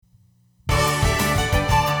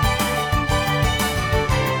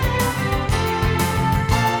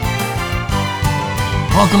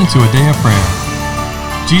Welcome to a day of prayer.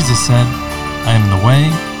 Jesus said, I am the way,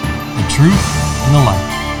 the truth, and the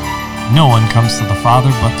life. No one comes to the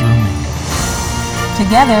Father but through me.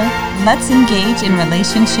 Together, let's engage in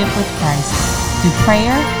relationship with Christ through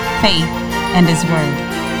prayer, faith, and His Word.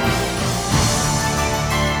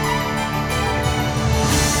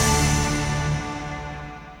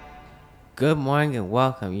 Good morning and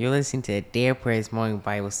welcome. You're listening to a Day of Prayer's morning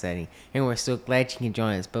Bible study, and we're so glad you can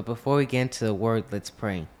join us. But before we get into the Word, let's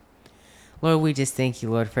pray. Lord, we just thank you,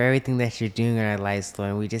 Lord, for everything that you're doing in our lives, Lord.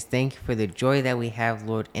 And we just thank you for the joy that we have,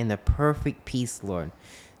 Lord, and the perfect peace, Lord.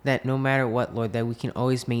 That no matter what, Lord, that we can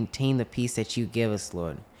always maintain the peace that you give us,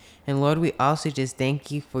 Lord. And Lord, we also just thank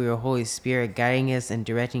you for your Holy Spirit guiding us and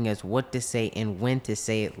directing us what to say and when to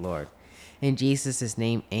say it, Lord. In Jesus'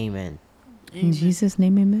 name, amen. In Jesus'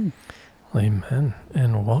 name, amen. Amen.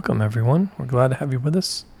 And welcome, everyone. We're glad to have you with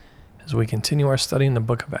us as we continue our study in the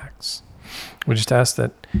book of Acts. We just ask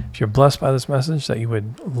that if you're blessed by this message, that you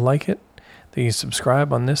would like it, that you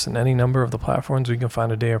subscribe on this and any number of the platforms we can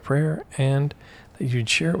find a day of prayer, and that you'd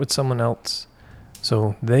share it with someone else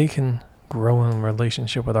so they can grow in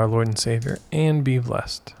relationship with our Lord and Savior and be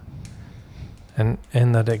blessed. And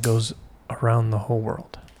that it goes around the whole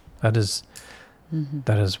world. That is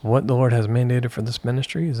what the Lord has mandated for this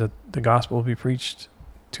ministry, is that the gospel will be preached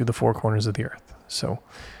to the four corners of the earth. So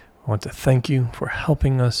I want to thank you for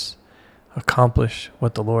helping us accomplish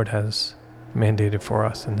what the Lord has mandated for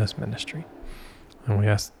us in this ministry. And we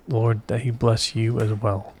ask, Lord, that He bless you as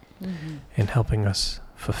well in helping us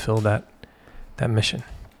fulfill that mission.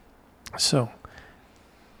 So,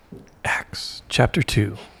 Acts chapter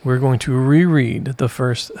 2, we're going to reread the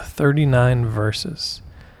first 39 verses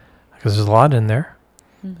because there's a lot in there.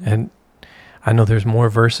 And I know there's more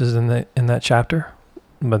verses in that chapter,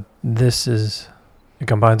 but it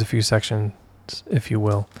combines a few sections, if you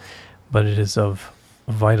will, but it is of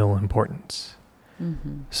vital importance.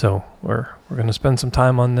 So we're going to spend some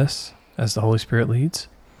time on this as the Holy Spirit leads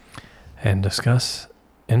and discuss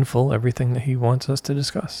in full everything that He wants us to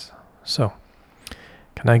discuss. So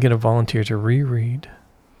can I get a volunteer to reread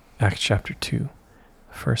Acts chapter 2,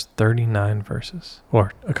 the first 39 verses,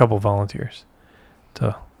 or a couple volunteers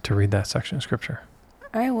to read that section of scripture?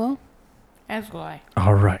 I will. As will I.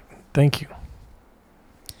 All right. Thank you.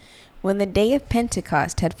 When the day of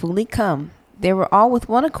Pentecost had fully come, they were all with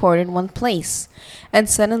one accord in one place. And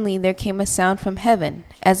suddenly there came a sound from heaven,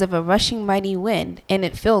 as of a rushing mighty wind, and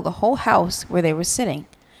it filled the whole house where they were sitting.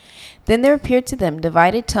 Then there appeared to them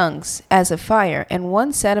divided tongues, as of fire, and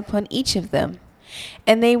one sat upon each of them.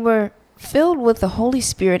 And they were filled with the Holy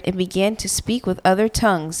Spirit, and began to speak with other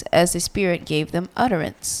tongues, as the Spirit gave them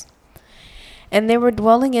utterance. And there were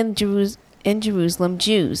dwelling in Jerusalem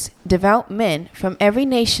Jews, devout men, from every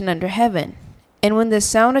nation under heaven. And when the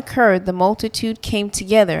sound occurred, the multitude came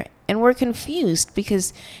together, and were confused,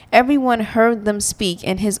 because everyone heard them speak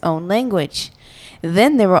in his own language.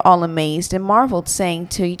 Then they were all amazed, and marveled, saying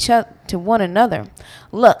to one another,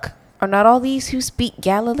 Look, are not all these who speak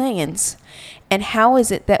Galileans? And how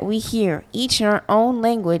is it that we hear, each in our own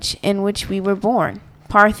language in which we were born,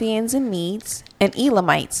 Parthians and Medes and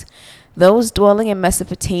Elamites, those dwelling in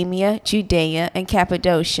Mesopotamia, Judea and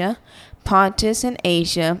Cappadocia, Pontus and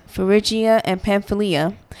Asia, Phrygia and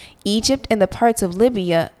Pamphylia, Egypt and the parts of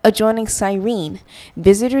Libya adjoining Cyrene,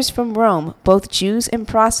 visitors from Rome, both Jews and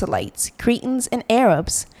proselytes, Cretans and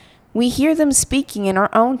Arabs. We hear them speaking in our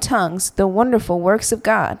own tongues the wonderful works of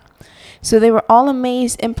God. So they were all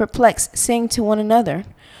amazed and perplexed, saying to one another,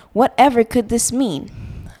 Whatever could this mean?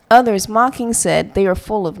 Others mocking said, They are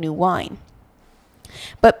full of new wine.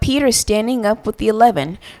 But Peter, standing up with the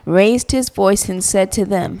 11, raised his voice and said to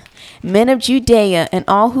them, Men of Judea and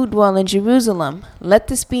all who dwell in Jerusalem, let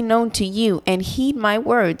this be known to you, and heed my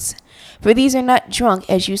words. For these are not drunk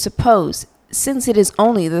as you suppose, since it is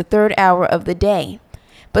only the 3rd hour of the day.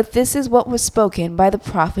 But this is what was spoken by the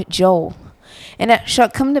prophet Joel. And it shall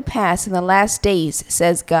come to pass in the last days,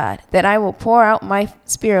 says God, that I will pour out my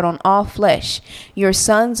Spirit on all flesh. Your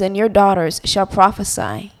sons and your daughters shall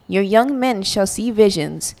prophesy. Your young men shall see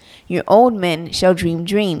visions. Your old men shall dream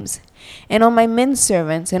dreams. And on my men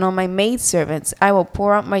servants and on my maid servants I will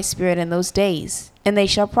pour out my Spirit in those days, and they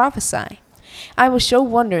shall prophesy. I will show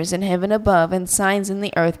wonders in heaven above and signs in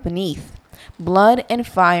the earth beneath, blood and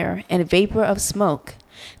fire and vapor of smoke.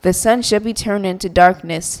 The sun shall be turned into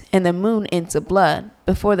darkness, and the moon into blood,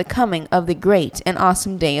 before the coming of the great and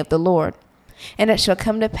awesome day of the Lord. And it shall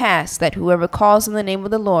come to pass that whoever calls on the name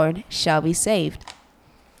of the Lord shall be saved.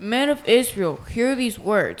 Men of Israel, hear these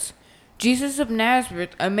words. Jesus of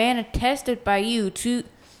Nazareth, a man attested by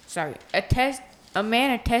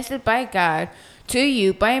God to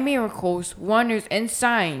you by miracles, wonders, and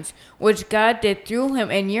signs, which God did through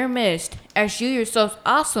him in your midst, as you yourselves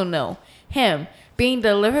also know, him, being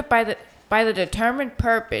delivered by the determined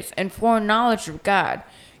purpose and foreknowledge of God,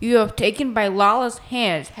 you have taken by lawless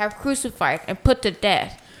hands, have crucified and put to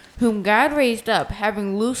death, whom God raised up,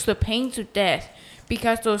 having loosed the pains of death,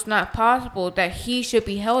 because it was not possible that he should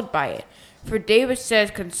be held by it. For David says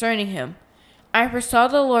concerning him, I foresaw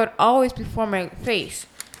the Lord always before my face,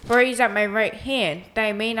 for he is at my right hand, that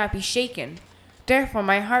I may not be shaken. Therefore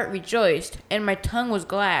my heart rejoiced, and my tongue was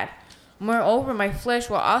glad. Moreover, my flesh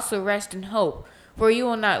will also rest in hope, for you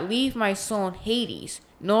will not leave my soul in Hades,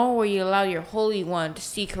 nor will you allow your Holy One to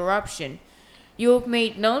see corruption. You have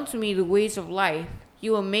made known to me the ways of life.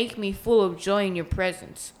 You will make me full of joy in your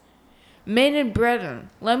presence. Men and brethren,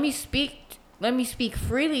 let me speak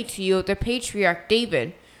freely to you of the patriarch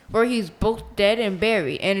David, for he is both dead and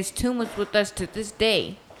buried, and his tomb is with us to this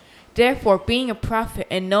day. Therefore, being a prophet,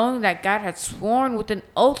 and knowing that God had sworn with an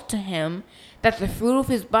oath to him that the fruit of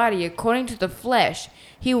his body, according to the flesh,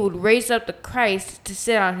 he would raise up the Christ to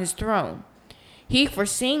sit on his throne. He,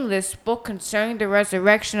 foreseeing this, spoke concerning the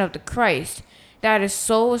resurrection of the Christ, that his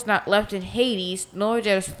soul was not left in Hades, nor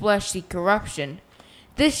did his flesh see corruption.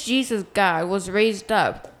 This Jesus God was raised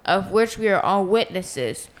up, of which we are all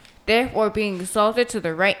witnesses. Therefore, being exalted to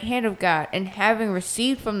the right hand of God, and having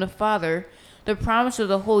received from the Father the promise of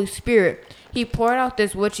the Holy Spirit, he poured out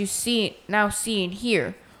this which you now see and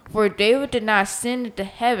hear. For David did not ascend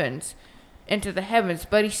into the heavens,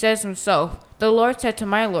 but he says himself, the Lord said to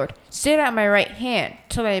my Lord, sit at my right hand,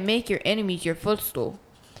 till I make your enemies your footstool.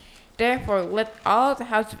 Therefore, let all the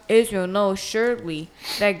house of Israel know assuredly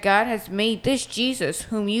that God has made this Jesus,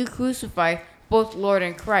 whom you crucified, both Lord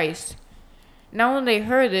and Christ. Now when they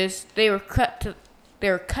heard this, they were cut to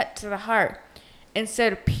the heart, and said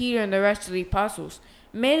to Peter and the rest of the apostles,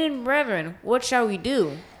 Men and brethren, what shall we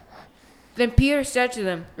do? Then Peter said to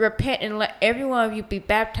them, Repent, and let every one of you be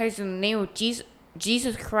baptized in the name of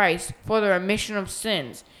Jesus Christ for the remission of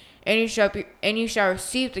sins, and you shall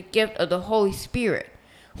receive the gift of the Holy Spirit.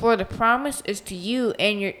 For the promise is to you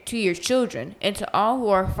and to your children, and to all who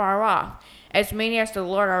are far off, as many as the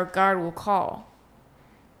Lord our God will call.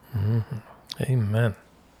 Mm-hmm. Amen.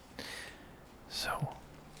 So,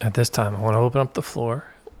 at this time, I want to open up the floor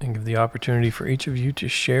and give the opportunity for each of you to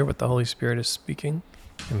share what the Holy Spirit is speaking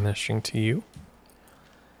and ministering to you.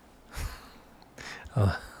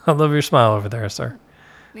 I love your smile over there, sir.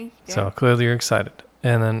 Thank you. So clearly you're excited.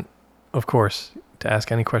 And then, of course, to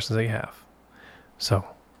ask any questions that you have. So,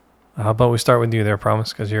 how about we start with you there,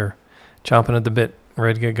 Promise, because you're chomping at the bit,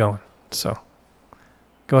 ready to get going. So,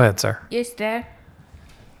 go ahead, sir. Yes, Dad.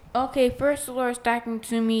 Okay, first the Lord is talking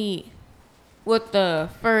to me with the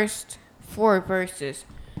first 4 verses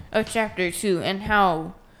of chapter 2, and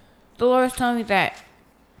how the Lord is telling me that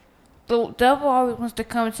the devil always wants to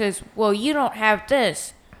come and says, well, you don't have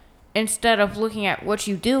this, instead of looking at what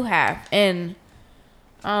you do have. And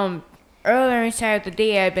earlier inside of the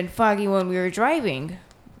day, I had been foggy when we were driving,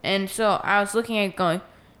 and so I was looking at it going,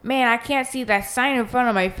 man, I can't see that sign in front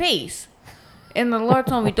of my face. And the Lord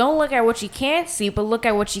told me, don't look at what you can't see, but look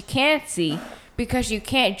at what you can't see, because you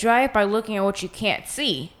can't drive by looking at what you can't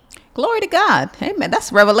see. Glory to God. Amen.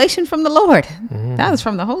 That's revelation from the Lord. That was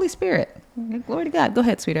from the Holy Spirit. Glory to God. Go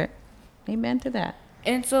ahead, sweetheart. Amen to that.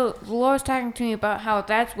 And so the Lord's talking to me about how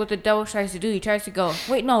that's what the devil tries to do. He tries to go,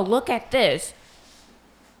 wait, no, look at this.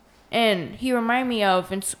 And he reminded me of,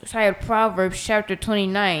 inside Proverbs chapter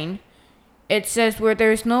 29, it says, where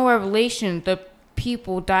there is no revelation, the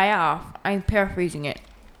people die off. I'm paraphrasing it.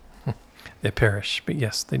 They perish, but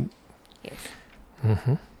yes, they... Yes.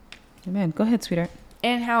 Mm-hmm. Amen. Go ahead, sweetheart.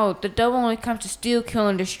 And how the devil only comes to steal, kill,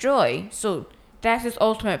 and destroy. So that's his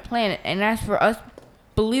ultimate plan. And as for us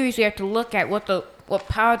believers, we have to look at what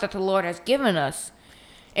power that the Lord has given us.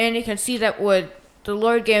 And you can see that with the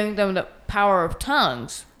Lord giving them the power of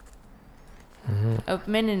tongues, of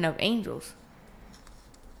men and of angels.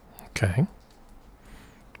 Okay.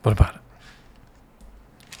 What about it?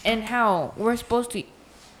 And how we're supposed to...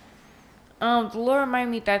 the Lord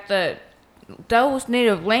reminded me that the devil's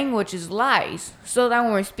native language is lies, so that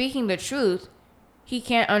when we're speaking the truth, he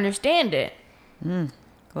can't understand it.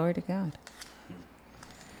 Glory to God.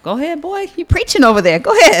 Go ahead, boy. You preaching over there.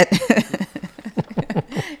 Go ahead.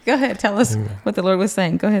 Go ahead. Tell us what the Lord was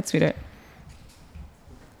saying. Go ahead, sweetheart.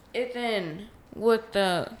 And then with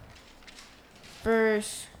the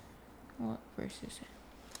verse... What verse is it?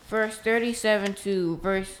 Verse 37 to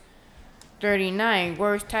verse 39,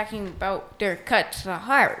 where it's talking about their cut to the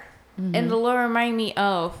heart. And the Lord reminded me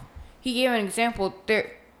of, he gave an example,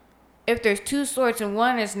 if there's 2 swords and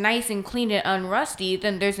one is nice and clean and unrusty,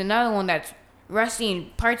 then there's another one that's rusty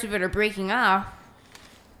and parts of it are breaking off,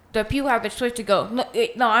 the people have the choice to go,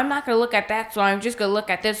 no, I'm not going to look at that sword. I'm just going to look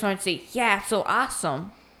at this one and say, yeah, it's so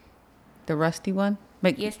awesome. The rusty one?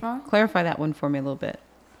 Yes, Mom? Clarify that one for me a little bit.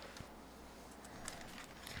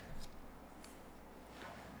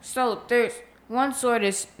 So there's one sword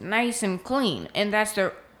is nice and clean, and that's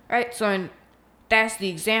the right sword. And that's the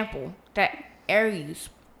example that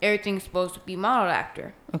everything's supposed to be modeled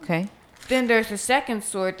after. Okay. Then there's the second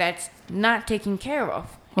sword that's not taken care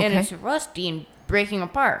of, and Okay. it's rusty and breaking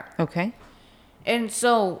apart. Okay. And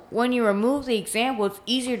so when you remove the example, it's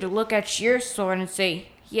easier to look at your sword and say,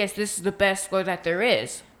 yes, this is the best sword that there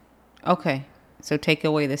is. Okay. So take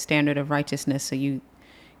away the standard of righteousness so you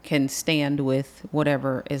can stand with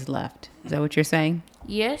whatever is left. Is that what you're saying?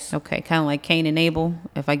 Yes? Okay. Kind of like Cain and Abel.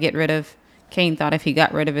 If I get rid of, Cain thought if he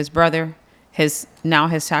got rid of his brother, his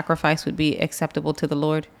sacrifice would be acceptable to the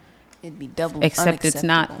Lord. It'd be double. Except it's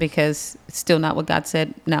not, because it's still not what God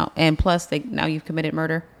said. Now, and plus now you've committed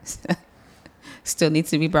murder. Still needs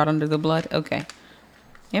to be brought under the blood. Okay.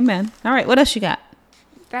 Amen. All right. What else you got?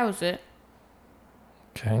 That was it.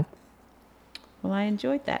 Okay. Well, I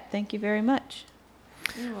enjoyed that. Thank you very much.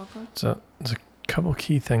 You're welcome. So there's a couple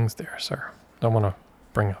key things there, sir, that I want to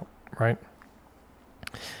bring up, right?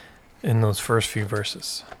 In those first few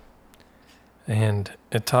verses. And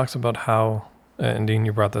it talks about how, and Dean,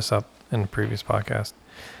 you brought this up in the previous podcast.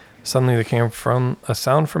 Suddenly there came from a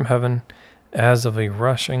sound from heaven as of a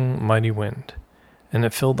rushing mighty wind, and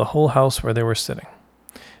it filled the whole house where they were sitting.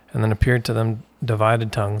 And then appeared to them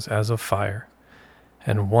divided tongues as of fire,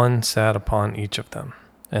 and one sat upon each of them,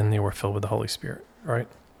 and they were filled with the Holy Spirit, right?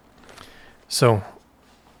 So,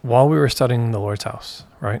 while we were studying the Lord's house,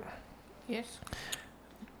 right? Yes?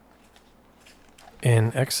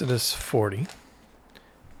 In Exodus 40,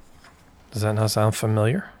 does that not sound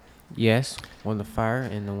familiar? Yes, on the fire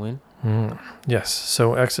and the wind. Yes.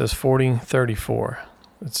 So Exodus 40:34,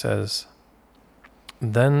 it says,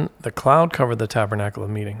 "Then the cloud covered the tabernacle of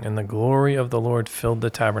meeting, and the glory of the Lord filled the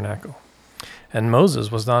tabernacle. And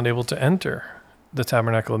Moses was not able to enter the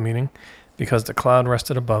tabernacle of meeting because the cloud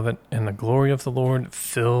rested above it, and the glory of the Lord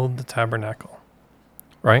filled the tabernacle."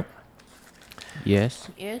 Right? Yes.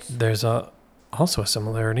 Yes? There's also a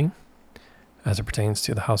similarity as it pertains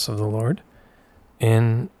to the house of the Lord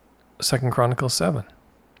in 2 Chronicles 7.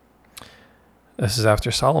 This is after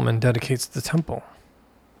Solomon dedicates the temple,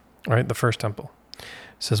 right? The first temple. It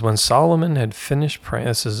says, when Solomon had finished praying,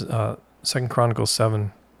 this is 2 Chronicles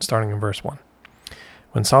 7, starting in verse 1.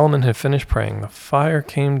 When Solomon had finished praying, the fire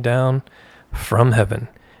came down from heaven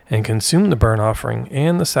and consumed the burnt offering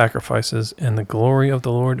and the sacrifices, and the glory of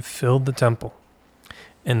the Lord filled the temple.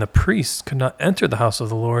 And the priests could not enter the house of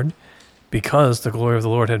the Lord because the glory of the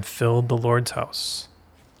Lord had filled the Lord's house.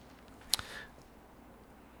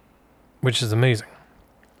 Which is amazing.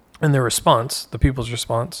 And their response, the people's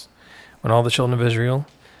response, when all the children of Israel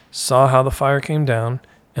saw how the fire came down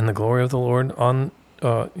and the glory of the Lord on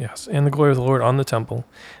the temple,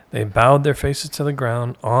 they bowed their faces to the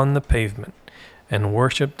ground on the pavement and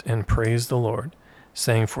worshipped and praised the Lord,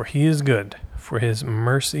 saying, "For he is good, for his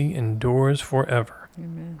mercy endures forever."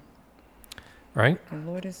 Amen. Right? The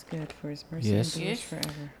Lord is good, for his mercy Yes. endures Yes.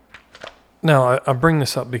 forever. Now, I bring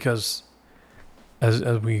this up because as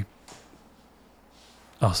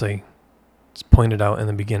I'll say, it's pointed out in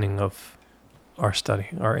the beginning of our study,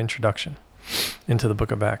 our introduction into the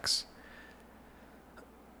book of Acts.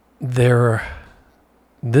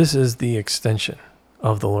 This is the extension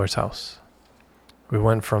of the Lord's house. We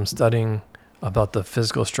went from studying about the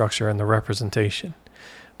physical structure and the representation,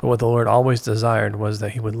 but what the Lord always desired was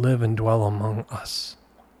that he would live and dwell among us,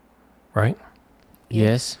 right?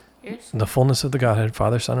 Yes. Yes? The fullness of the Godhead,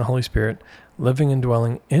 Father, Son, and Holy Spirit, living and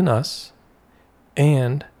dwelling in us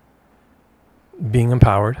and being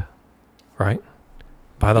empowered, right,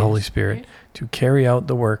 by the Yes. Holy Spirit Yes. to carry out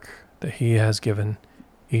the work that he has given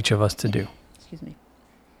each of us to do, Excuse me.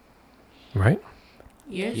 right?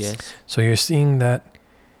 Yes? Yes. So you're seeing that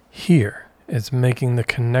here it's making the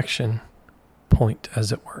connection point,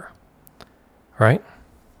 as it were, right?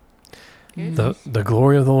 Yes? The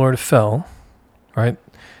glory of the Lord fell, right?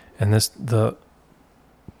 And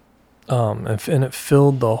and it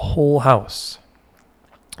filled the whole house,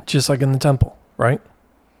 just like in the temple, right?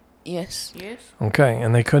 Yes. Yes? Okay,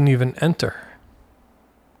 and they couldn't even enter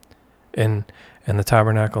in the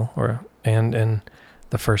tabernacle and in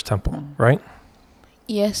the first temple, right?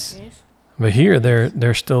 Yes. Yes? But here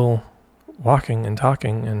they're still walking and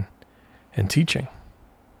talking and teaching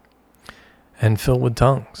and filled with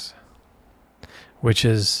tongues, which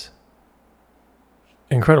is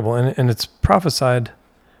incredible. And it's prophesied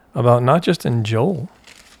about not just in Joel,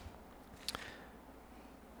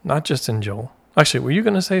 not just in Joel. Actually, were you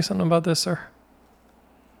going to say something about this, sir?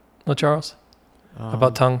 No, Charles?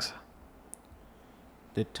 About tongues?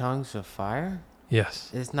 The tongues of fire?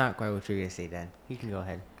 Yes. It's not quite what you're going to say, Dan. You can go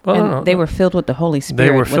ahead. Well, And no, they were filled with the Holy Spirit.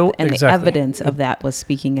 They were filled, and exactly. the evidence of that was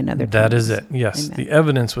speaking in other tongues. That is it. Yes, Amen. the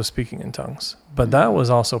evidence was speaking in tongues, but that was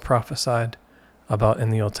also prophesied about in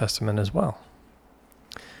the Old Testament as well.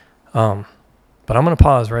 But I'm going to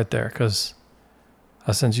pause right there because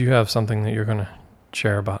since you have something that you're going to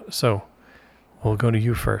share about, so we'll go to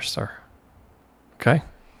you first, sir. Okay,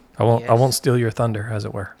 I won't steal your thunder, as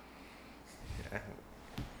it were.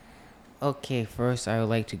 Okay, first I would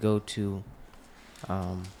like to go to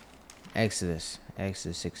Exodus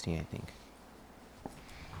 16, I think.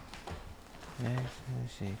 Exodus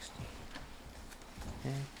 16.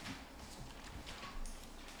 Okay.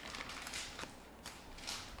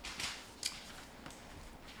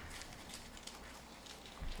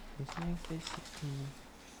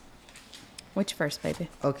 Which verse, baby?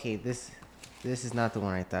 Okay, this is not the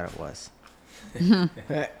one I thought it was.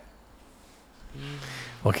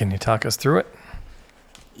 Well, can you talk us through it?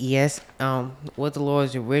 Yes. What the Lord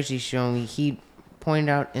is originally showing me, He pointed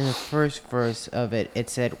out in the first verse of it. It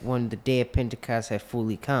said when the day of Pentecost had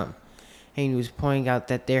fully come, and He was pointing out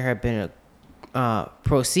that there had been a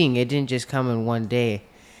proceeding. It didn't just come in one day,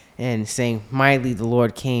 and saying mightily the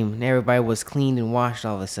Lord came, and everybody was cleaned and washed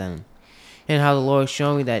all of a sudden. And how the Lord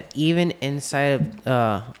showed me that even inside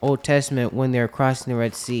of Old Testament, when they were crossing the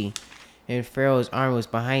Red Sea, and Pharaoh's army was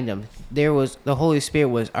behind them, the Holy Spirit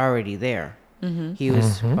was already there. Mm-hmm. He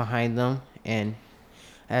was behind them, and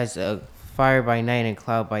as a fire by night and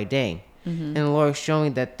cloud by day. Mm-hmm. And the Lord showed me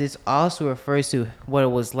that this also refers to what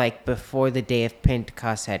it was like before the day of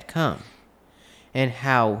Pentecost had come, and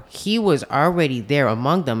how He was already there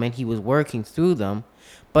among them, and He was working through them.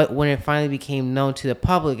 But when it finally became known to the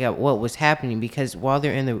public at what was happening, because while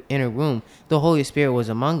they're in the inner room, the Holy Spirit was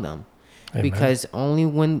among them. Amen. Because only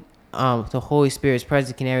when the Holy Spirit is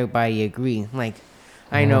present can everybody agree. Like,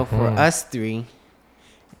 I know for us three,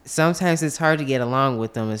 sometimes it's hard to get along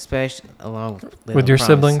with them, especially along with your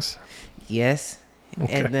siblings. Yes.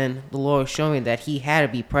 Okay. And then the Lord showed me that He had to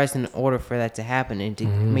be present in order for that to happen and to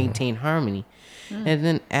maintain harmony. And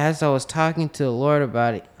then as I was talking to the Lord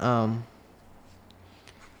about it,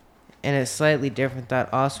 and a slightly different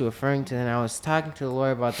thought also referring to, and I was talking to the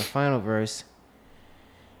Lord about the final verse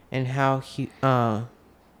and how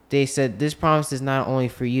they said this promise is not only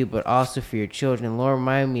for you but also for your children. And Lord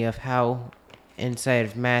reminded me of how inside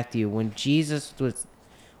of Matthew, when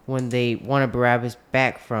they wanted Barabbas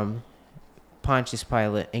back from Pontius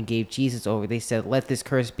Pilate and gave Jesus over, they said, let this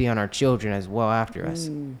curse be on our children as well after us.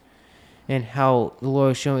 And how the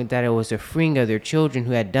Lord showed me that it was a freeing of their children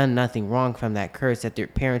who had done nothing wrong from that curse that their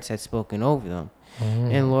parents had spoken over them.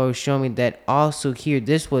 And the Lord showed me that also here,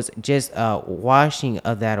 this was just a washing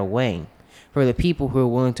of that away for the people who are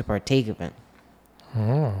willing to partake of it.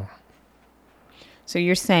 So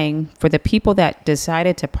you're saying for the people that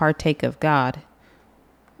decided to partake of God,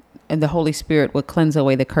 and the Holy Spirit would cleanse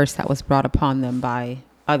away the curse that was brought upon them by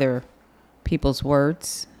other people's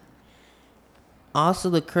words? Also,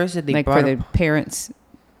 the curse that they like brought for the parents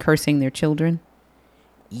cursing their children?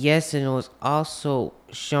 Yes, and it was also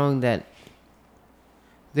showing that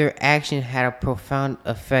their action had a profound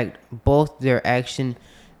effect. Both their action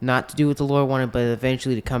not to do what the Lord wanted, but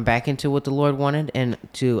eventually to come back into what the Lord wanted and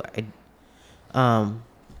to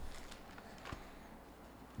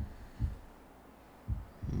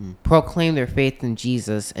proclaim their faith in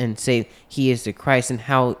Jesus and say He is the Christ, and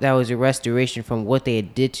how that was a restoration from what they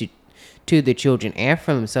had did to the children and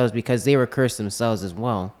for themselves, because they were cursed themselves as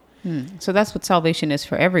well. So that's what salvation is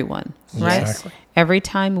for everyone, right? Exactly. Every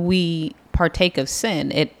time we partake of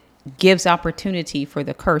sin, it gives opportunity for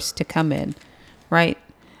the curse to come in, right?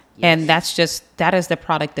 Yes. And that is the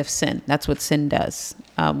product of sin. That's what sin does.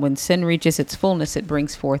 When sin reaches its fullness, it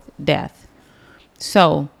brings forth death.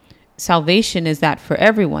 So salvation is that for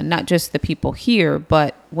everyone, not just the people here,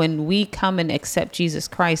 but when we come and accept Jesus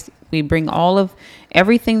Christ, we bring all of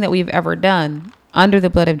everything that we've ever done under the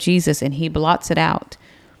blood of Jesus, and He blots it out,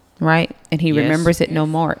 right? And He remembers it no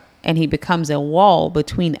more. And He becomes a wall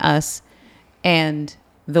between us and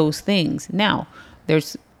those things. Now,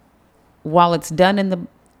 while it's done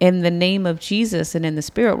in the name of Jesus and in the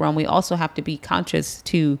spirit realm, we also have to be conscious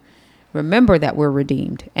to remember that we're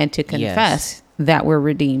redeemed and to confess that we're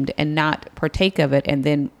redeemed and not partake of it. And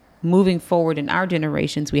then moving forward in our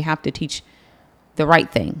generations, we have to teach the right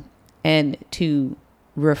thing and to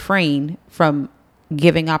refrain from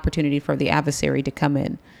giving opportunity for the adversary to come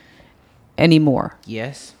in anymore.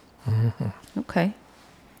 Yes. Okay.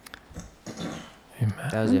 Amen.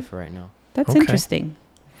 That was it for right now. That's interesting.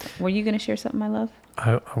 Were you going to share something, my love?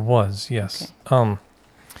 I was, yes. Okay.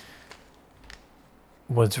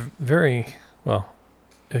 Was very, well,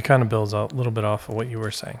 it kind of builds a little bit off of what you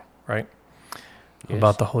were saying, right? Yes.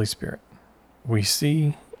 About the Holy Spirit. We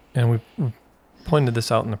see, and we pointed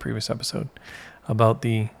this out in the previous episode, about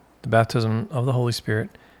the baptism of the Holy Spirit.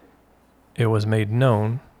 It was made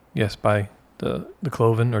known, yes, by the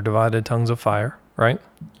cloven or divided tongues of fire, right?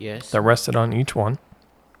 Yes. That rested on each one.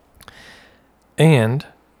 And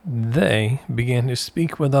they began to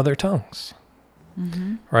speak with other tongues.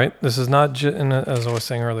 Mm-hmm. Right? This is not just, as I was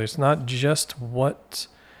saying earlier, it's not just what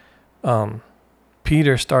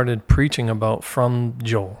Peter started preaching about from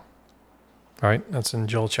Joel. Right? That's in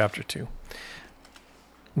Joel chapter 2.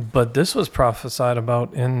 But this was prophesied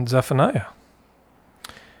about in Zephaniah.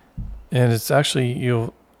 And it's actually,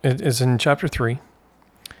 it is in chapter 3.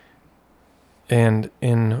 And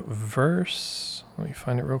in verse, let me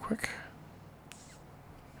find it real quick.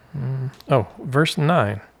 Verse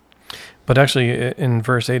 9. But actually, in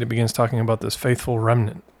verse 8, it begins talking about this faithful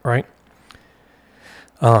remnant, right?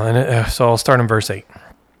 So I'll start in verse 8.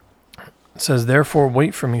 It says, "Therefore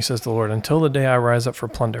wait for me, says the Lord, until the day I rise up for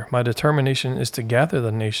plunder. My determination is to gather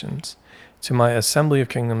the nations to my assembly of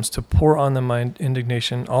kingdoms, to pour on them my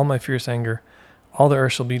indignation, all my fierce anger. All the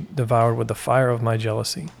earth shall be devoured with the fire of my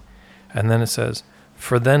jealousy." And then it says,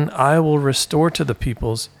 "For then I will restore to the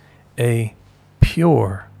peoples a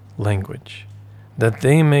pure language, that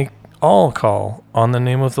they may all call on the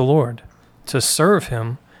name of the Lord, to serve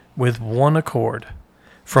him with one accord.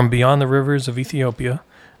 From beyond the rivers of Ethiopia,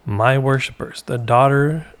 my worshippers, the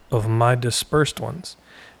daughter of my dispersed ones,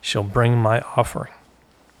 shall bring my offering."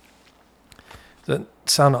 Does that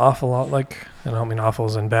sound an awful lot like, and I don't mean awful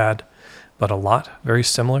as in bad, but a lot, very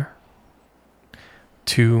similar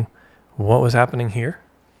to what was happening here?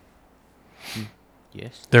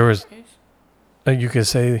 Yes. There was, you could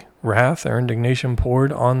say, wrath or indignation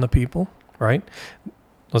poured on the people, right?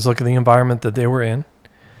 Let's look at the environment that they were in.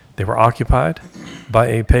 They were occupied by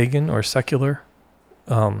a pagan or secular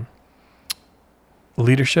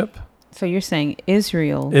leadership. So you're saying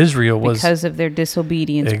Israel was, because of their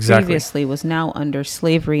disobedience Exactly. previously, was now under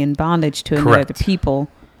slavery and bondage to another Correct. people,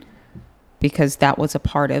 because that was a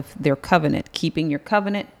part of their covenant. Keeping your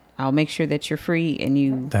covenant, I'll make sure that you're free and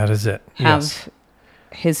you that is it. have Yes,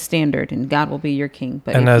 his standard, and God will be your king.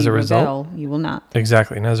 But And if as you a result- rebel, you will not.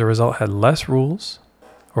 exactly. And as a result, had less rules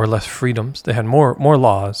or less freedoms. They had more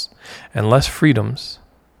laws and less freedoms,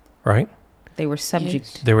 right? They were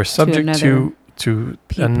subject. They were subject to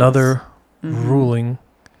peoples. another Mhm. ruling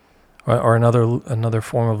or another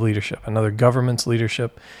form of leadership, another government's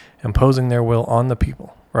leadership, imposing their will on the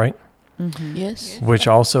people, right? Mhm. Yes. Which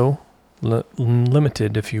also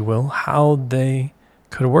limited, if you will, how they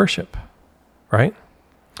could worship, right?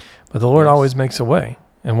 But the Lord Yes. always makes a way.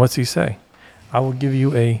 And what's he say? "I will give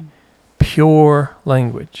you a pure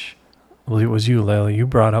language." I believe it was you, Layla. You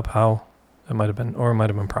brought up how it might have been, or it might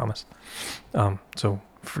have been promised. So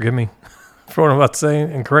forgive me for what I'm about to say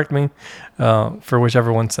and correct me for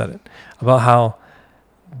whichever one said it. About how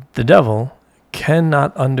the devil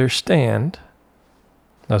cannot understand.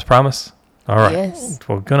 That was promise? All right. Yes.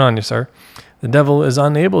 Well, good on you, sir. The devil is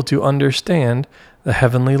unable to understand the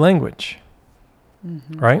heavenly language,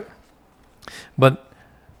 right? But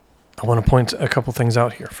I want to point a couple things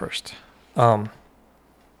out here first.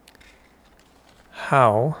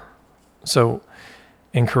 So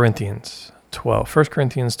in Corinthians 12, 1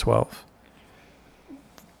 Corinthians 12,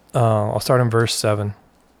 I'll start in verse 7.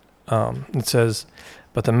 It says,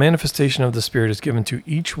 "But the manifestation of the Spirit is given to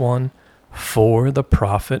each one for the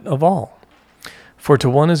profit of all. For to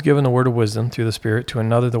one is given the word of wisdom through the Spirit, to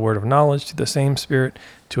another the word of knowledge to the same Spirit,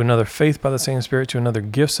 to another faith by the same Spirit, to another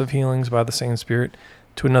gifts of healings by the same Spirit,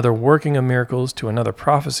 to another working of miracles, to another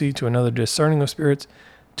prophecy, to another discerning of spirits,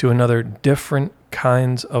 to another different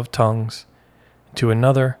kinds of tongues, to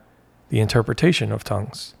another the interpretation of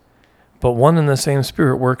tongues. But one and the same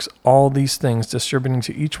Spirit works all these things, distributing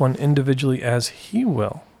to each one individually as he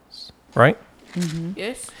wills." Right?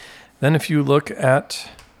 Yes. Then if you look at,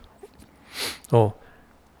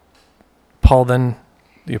 Paul then,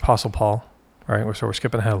 the Apostle Paul, right? So we're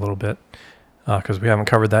skipping ahead a little bit because we haven't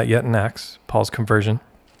covered that yet in Acts, Paul's conversion.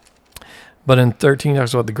 But in 13, he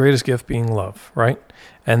talks about the greatest gift being love, right?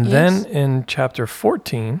 And then in chapter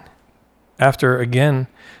 14, after again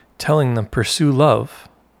telling them, pursue love,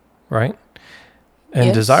 right? And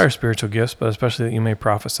Yes. desire spiritual gifts, but especially that you may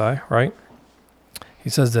prophesy, right? He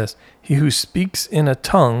says this, "He who speaks in a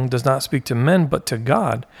tongue does not speak to men, but to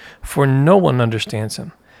God, for no one understands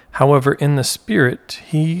him. However, in the Spirit,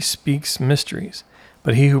 he speaks mysteries.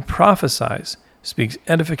 But he who prophesies speaks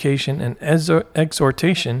edification and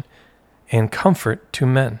exhortation and comfort to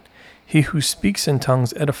men. He who speaks in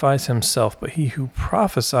tongues edifies himself, but he who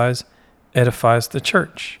prophesies edifies the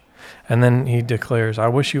church. And then he declares, I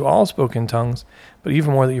wish you all spoke in tongues, but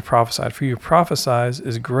even more that you prophesied. For you prophesies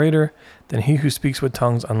is greater than he who speaks with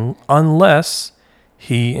tongues unless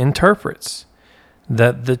he interprets,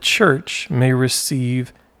 that the church may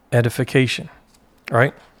receive edification. All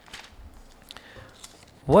right?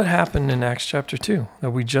 What happened in Acts chapter 2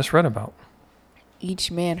 that we just read about?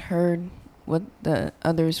 Each man heard what the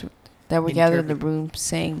others that were gathered in the room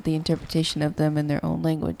saying, the interpretation of them in their own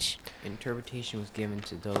language. Interpretation was given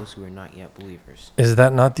to those who were not yet believers. Is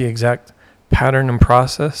that not the exact pattern and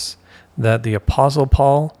process that the Apostle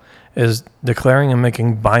Paul is declaring and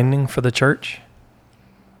making binding for the church?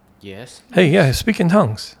 Yes. Hey, yeah, speak in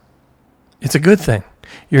tongues. It's a good thing.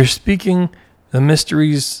 You're speaking the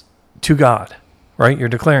mysteries to God, right? You're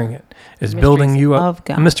declaring it. It's building you up. Of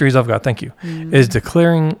God. Mysteries of God, thank you. Is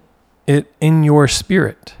declaring it in your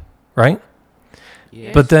spirit, right?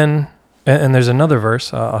 Yes. But then, and there's another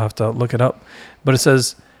verse, I'll have to look it up, but it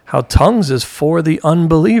says how tongues is for the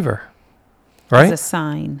unbeliever, right? It's a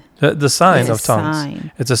sign. The sign It's a of tongues.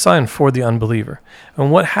 sign. It's a sign for the unbeliever.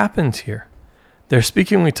 And what happens here? They're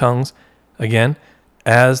speaking with tongues, again,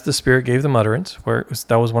 as the Spirit gave them utterance,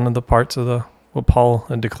 that was one of the parts of what Paul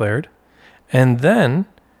had declared. And then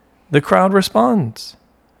the crowd responds.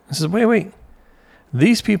 It says, wait.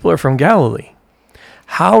 These people are from Galilee.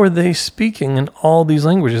 How are they speaking in all these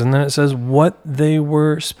languages? And then it says what they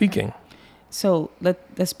were speaking. So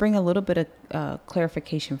let's bring a little bit of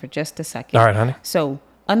clarification for just a second. All right, honey. So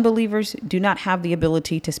unbelievers do not have the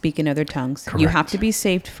ability to speak in other tongues. You have Correct. to be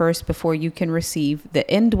saved first before you can receive the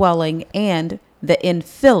indwelling and the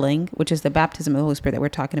infilling, which is the baptism of the Holy Spirit that we're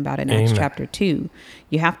talking about in Acts Amen. chapter 2.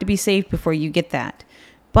 You have to be saved before you get that.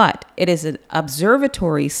 But it is an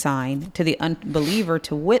observatory sign to the unbeliever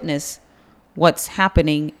to witness what's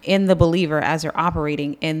happening in the believer as they're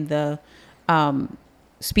operating in the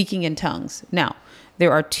speaking in tongues. Now,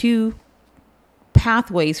 there are two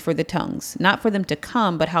pathways for the tongues, not for them to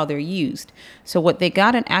come, but how they're used. So what they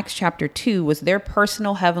got in Acts chapter 2 was their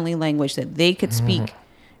personal heavenly language that they could speak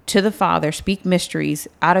to the Father, speak mysteries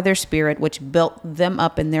out of their spirit, which built them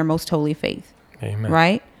up in their most holy faith. Amen.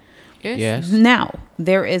 Right? Yes. Now,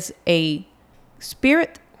 there is a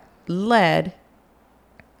spirit-led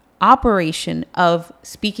operation of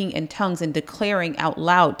speaking in tongues and declaring out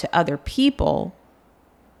loud to other people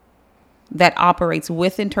that operates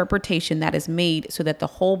with interpretation that is made so that the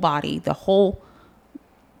whole body, the whole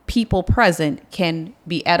people present can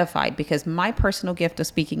be edified, because my personal gift of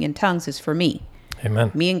speaking in tongues is for me.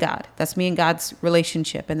 Amen. Me and God. That's me and God's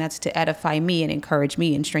relationship, and that's to edify me and encourage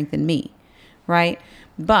me and strengthen me, right?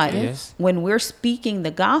 But Yes. when we're speaking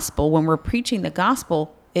the gospel, when we're preaching the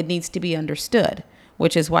gospel, it needs to be understood,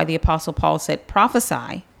 which is why the Apostle Paul said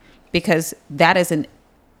prophesy, because that is an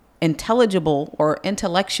intelligible or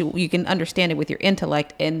intellectual. You can understand it with your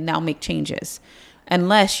intellect and now make changes,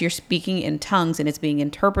 unless you're speaking in tongues and it's being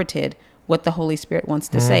interpreted what the Holy Spirit wants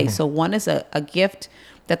to say. So one is a gift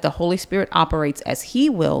that the Holy Spirit operates as he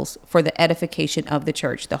wills for the edification of the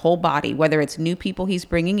church, the whole body, whether it's new people he's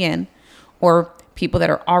bringing in or people that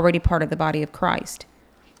are already part of the body of Christ.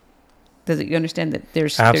 You understand that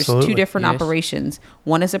there's Absolutely. two different Yes. operations.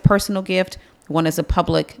 One is a personal gift. One is a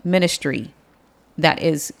public ministry. That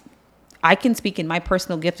is, I can speak in my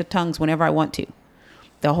personal gift of tongues whenever I want to.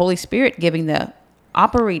 The Holy Spirit giving the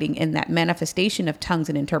operating in that manifestation of tongues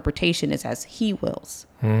and interpretation is as he wills.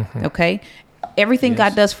 Okay? Everything Yes.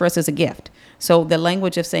 God does for us is a gift. So the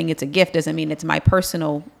language of saying it's a gift doesn't mean it's my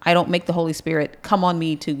personal. I don't make the Holy Spirit come on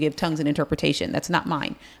me to give tongues and interpretation. That's not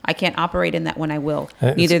mine. I can't operate in that when I will.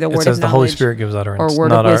 Neither the It word says of the Holy knowledge Spirit gives utterance, or word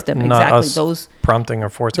not of wisdom. not Exactly. us Those prompting or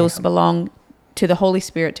forcing. those belong to the Holy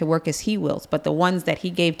Spirit to work as he wills. But the ones that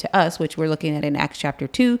he gave to us, which we're looking at in Acts chapter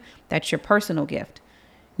 2, that's your personal gift.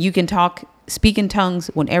 You can speak in tongues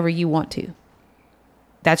whenever you want to.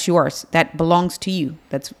 That's yours. That belongs to you.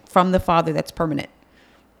 That's from the Father. That's permanent.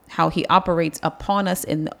 How he operates upon us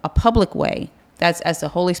in a public way, that's as the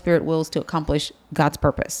Holy Spirit wills to accomplish God's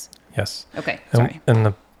purpose. Yes. Okay, And, sorry.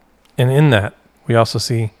 and in that, we also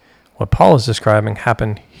see what Paul is describing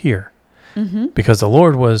happened here. Because the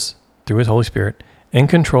Lord was, through his Holy Spirit, in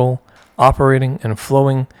control, operating and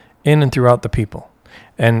flowing in and throughout the people.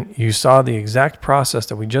 And you saw the exact process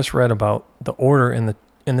that we just read about, the order in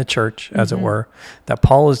the church, as it were, that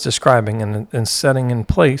Paul is describing and setting in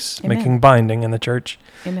place, Amen. making binding in the church,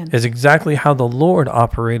 Amen. is exactly how the Lord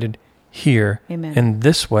operated here Amen. in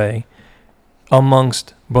this way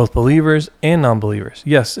amongst both believers and non-believers.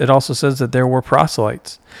 Yes, it also says that there were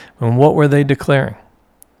proselytes. And what were they declaring?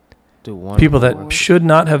 People that should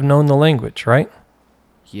not have known the language, right?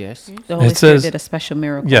 Yes. The Holy It Spirit says- did a special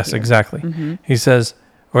miracle. Yes, here. exactly. Mhm. He says,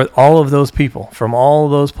 or all of those people from all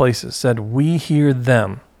those places said, we hear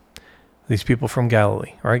them, these people from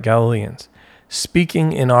Galilee, right? Galileans,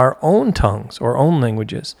 speaking in our own tongues or own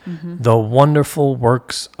languages, the wonderful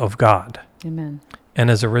works of God. Amen. And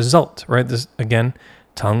as a result, right, this again,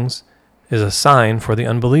 tongues is a sign for the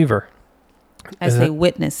unbeliever. As Isn't they it?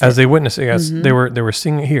 witness As it. they witness it, yes, they were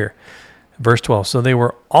seeing it here. Verse 12. So they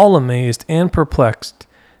were all amazed and perplexed,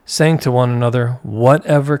 saying to one another,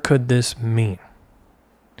 whatever could this mean?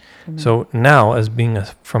 So now, as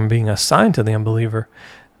from being a sign to the unbeliever,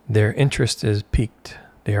 their interest is piqued.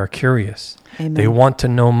 They are curious. Amen. They want to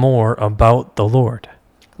know more about the Lord.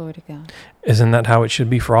 Glory to God. Isn't that how it should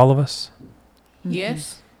be for all of us?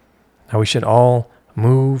 Yes. How we should all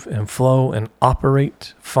move and flow and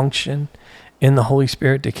operate, function in the Holy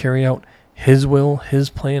Spirit to carry out His will, His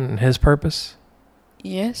plan, and His purpose?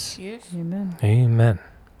 Yes. Yes. Amen. Amen.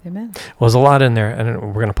 Amen. Well, there's a lot in there, and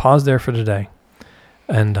we're going to pause there for today.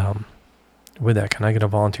 And with that, can I get a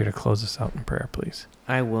volunteer to close us out in prayer, please?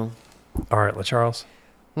 I will. All right, LaCharles.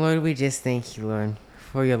 Lord, we just thank you, Lord,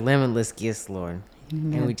 for your limitless gifts, Lord.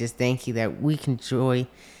 And we just thank you that we can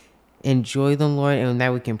enjoy them, Lord, and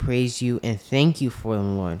that we can praise you and thank you for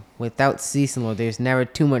them, Lord. Without ceasing, Lord, there's never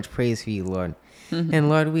too much praise for you, Lord. And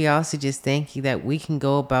Lord, we also just thank you that we can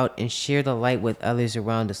go about and share the light with others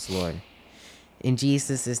around us, Lord. In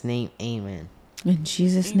Jesus' name, amen. In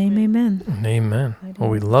Jesus' name, amen. Amen. Well,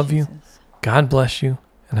 we love you. God bless you,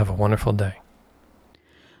 and have a wonderful day.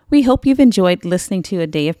 We hope you've enjoyed listening to a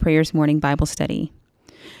Day of Prayers morning Bible study.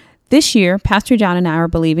 This year, Pastor John and I are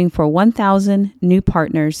believing for 1,000 new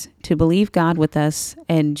partners to believe God with us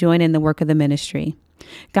and join in the work of the ministry.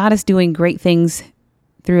 God is doing great things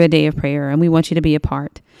through a day of prayer, and we want you to be a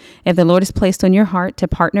part. If the Lord has placed on your heart to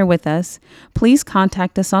partner with us, please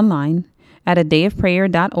contact us online at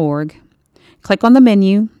adayofprayer.org. Click on the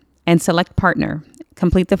menu and select partner.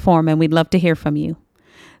 Complete the form, and we'd love to hear from you.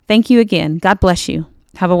 Thank you again. God bless you.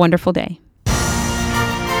 Have a wonderful day.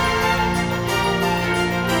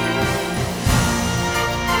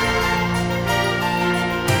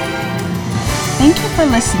 Thank you for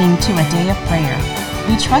listening to A Day of Prayer.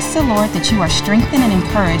 We trust the Lord that you are strengthened and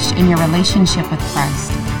encouraged in your relationship with Christ.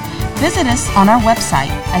 Visit us on our website,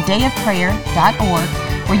 adayofprayer.org,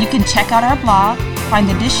 where you can check out our blog, find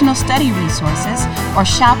additional study resources, or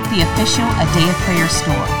shop the official A Day of Prayer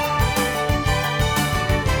store.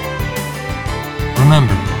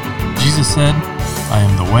 Remember, Jesus said, I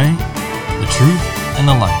am the way, the truth, and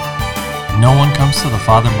the life. No one comes to the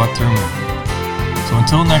Father but through me. So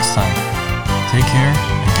until next time, take care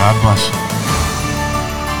and God bless you.